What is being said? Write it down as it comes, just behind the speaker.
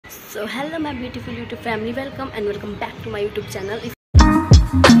So hello my beautiful YouTube family, welcome back to my YouTube channel.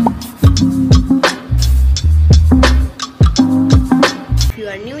 If you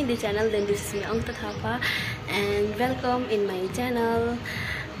are new in the channel, then this is me ANKITA Thapa and welcome in my channel.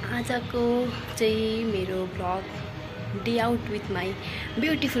 आजको चाहिँ मेरो vlog day out with my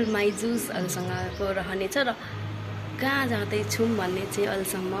beautiful माइजूसहरुसँगको रहनेछ र कहाँ जाँदै छु भन्ने चाहिँ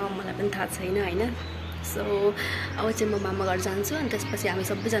अहिलेसम्म मलाई पनि थाहा छैन हैन. सो अब चाहिँ म मामा घर जान्छु अनि त्यसपछि हामी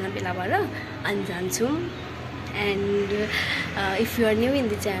सबैजना भेला भएर अनि जान्छौँ. And if you are new in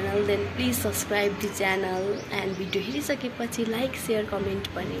the channel, then please subscribe the channel and video हेरिसकेपछि like share comment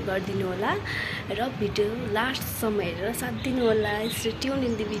पनि गरिदिनु होला र भिडियो लास्ट सम्म हेरेर साथ दिनु होला. Stay tune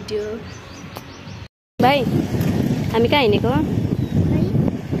in the video. भाइ हामी कहाँ हिँडेको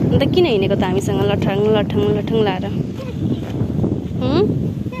अन्त किन हिँडेको त हामीसँग लठङ लठङ लठङ लाएर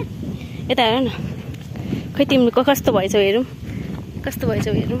यता हेर न. खै तिम्रो कस्तो भएछौ हेरौँ, कस्तो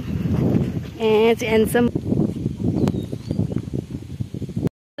भएछौ हेरौँ. ए ह्यान्डसम.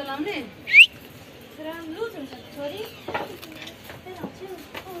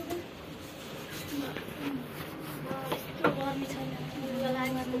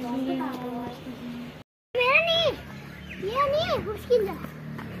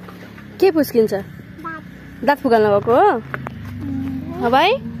 के फुस्किन्छ? दाँत फुकाल्नु भएको हो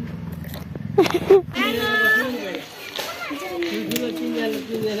भाइ?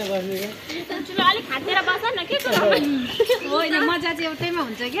 मजा चाहिँ एउटैमा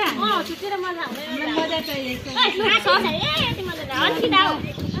हुन्छ क्या.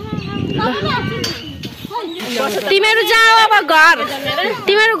 तिमीहरू जाऊ अब घर,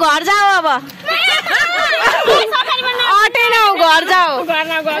 तिमीहरू घर जाऊ अब. अटेन घर जाऊ.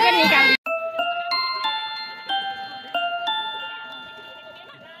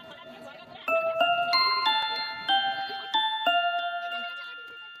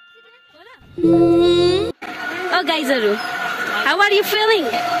 Oh guys, how are you feeling?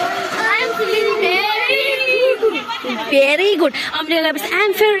 I'm feeling very good. Very good. I'm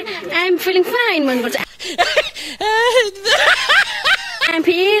feeling fine. I'm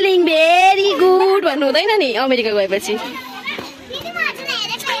feeling very good. भन्नु हुँदैन नि अमेरिका गएपछि.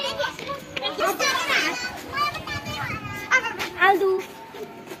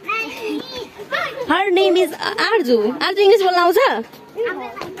 Her name is Arju. Arju English बोल्न आउँछ?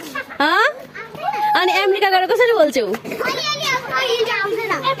 अनि अमेरिका गएर कसरी बोल्छौ?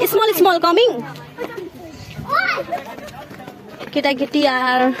 Small coming. केटाकेटी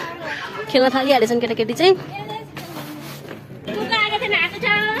खेल्न थालिहालेछन् केटाकेटी चाहिँ.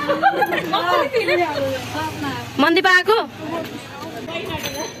 मन्दिप आएको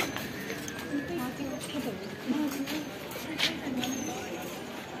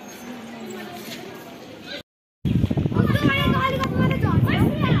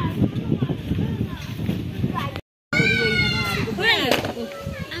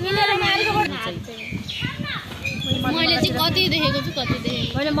मैले चाहिँ कति देखेको छु कति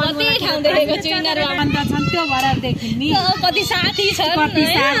ठाउँ देखेको छु. यिनीहरू अन्त छन् त्यो भएर देखिन् नि. कति साथी छन्, भए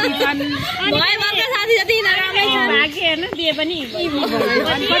भएका साथी जति यिनीहरू भाग्य हेर्न दिए पनि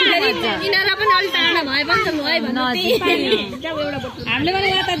यिनीहरूलाई पनि अलिक टाढा भए पनि त भयो भने हामीले पनि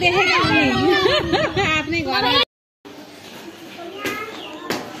उहाँ त देखेको आफ्नै घर.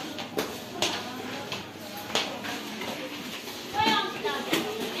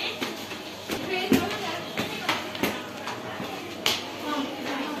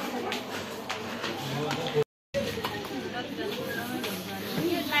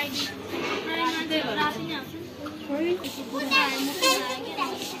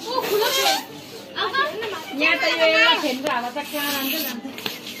 यहाँ त यो एउटा फेनको हावा त कहाँ राम्रो लाग्छ.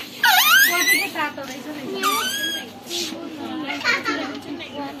 कतिको तातो रहेछ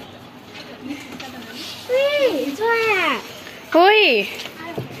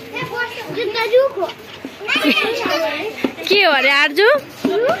के हो अरे आर्जु?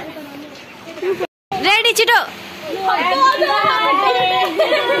 रेडी छिटो.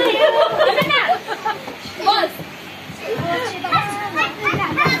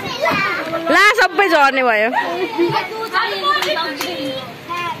 ला सबै झर्ने भयो.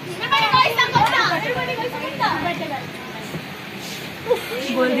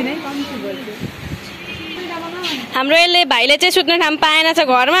 हाम्रो यसले भाइले चाहिँ सुत्ने ठाउँ पाएन छ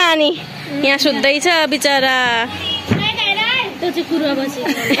घरमा अनि यहाँ सुत्दैछ बिचरा.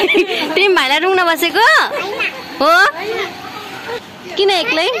 तिमी भाइलाई रुङ्न बसेको हो? किन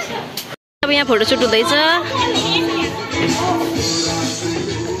एक्लै? अब यहाँ फोटोसुट हुँदैछ.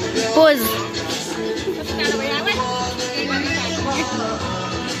 पोज.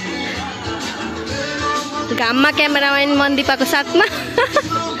 घाममा क्यामेराम्यान मन्दिपाको साथमा.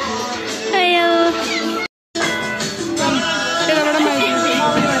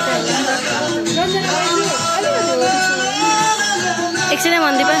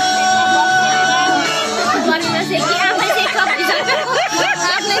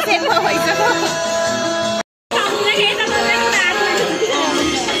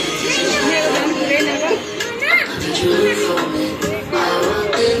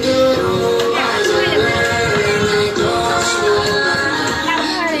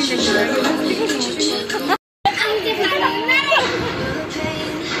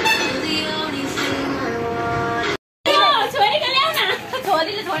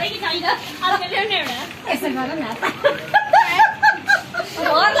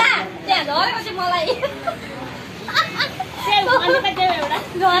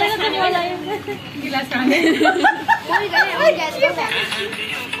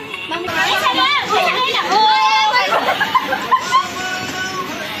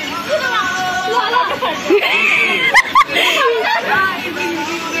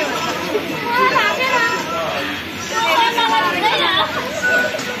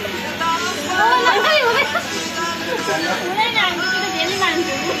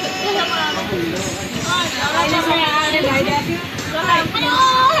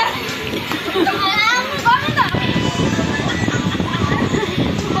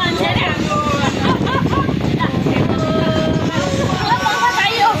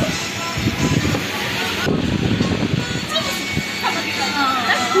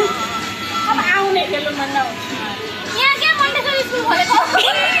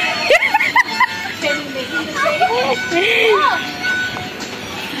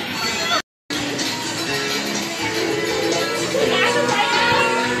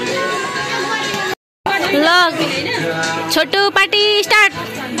 छोटू पार्टी स्टार्ट।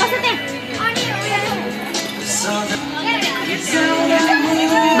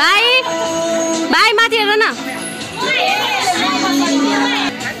 भाइ भाइ माथि हेर न।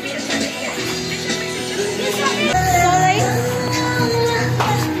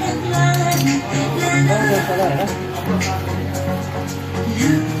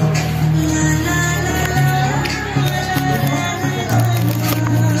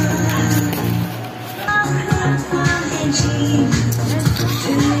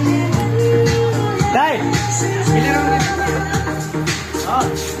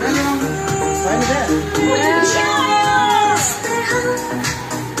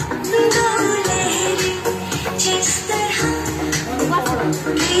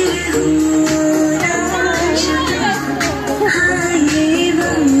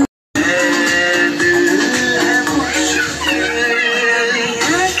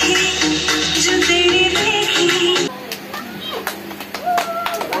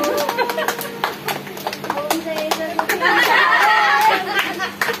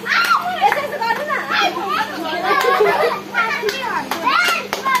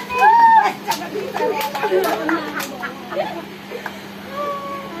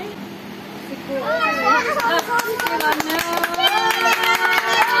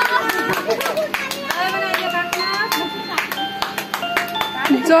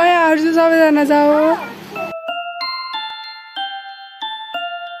 जयाहरू सबैजना जाऊ।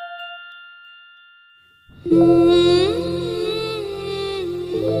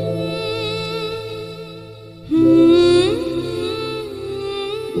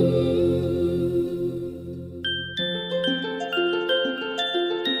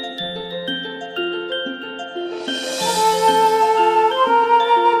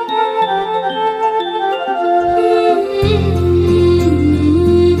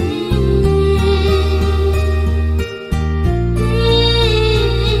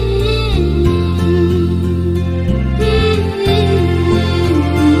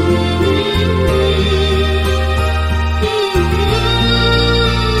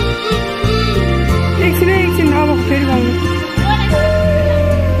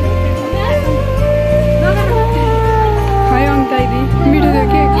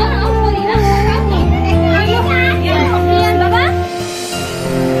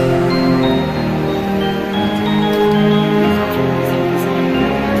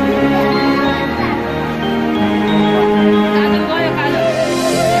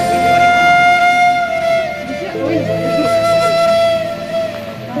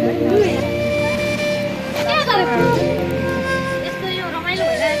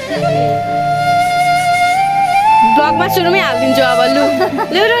 ब्लगमा सुरुमै हालिदिन्छु अब। लु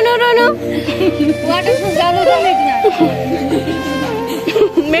लु रुनु रुनु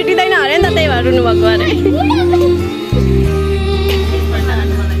मेटिँदैन अरे नि त, त्यही भएर रुनु भएको अरे।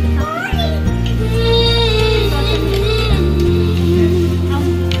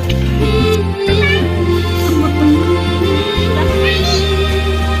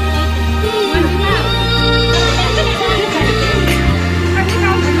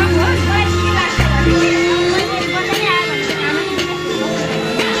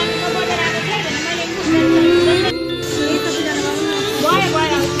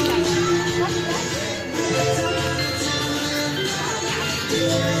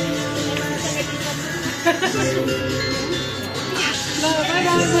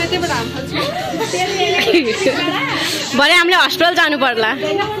 भरे हामीले हस्पिटल जानु पर्ला।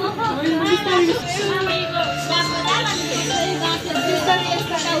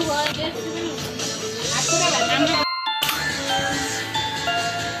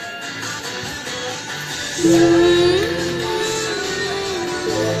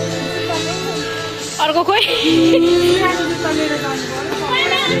 अर्को खोइ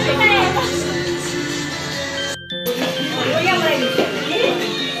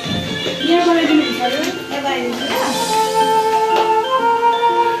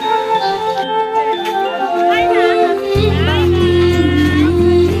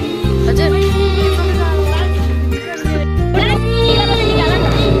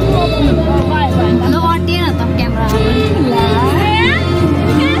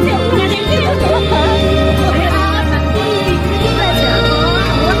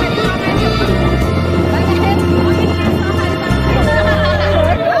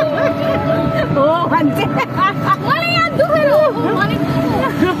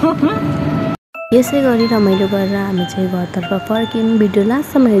यसै गरी रमाइलो गरेर हामी चाहिँ घरतर्फ फर्क्यौँ। भिडियो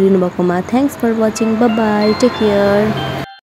लास्टसम्म हेरिदिनु भएकोमा thanks for watching. By by, take care.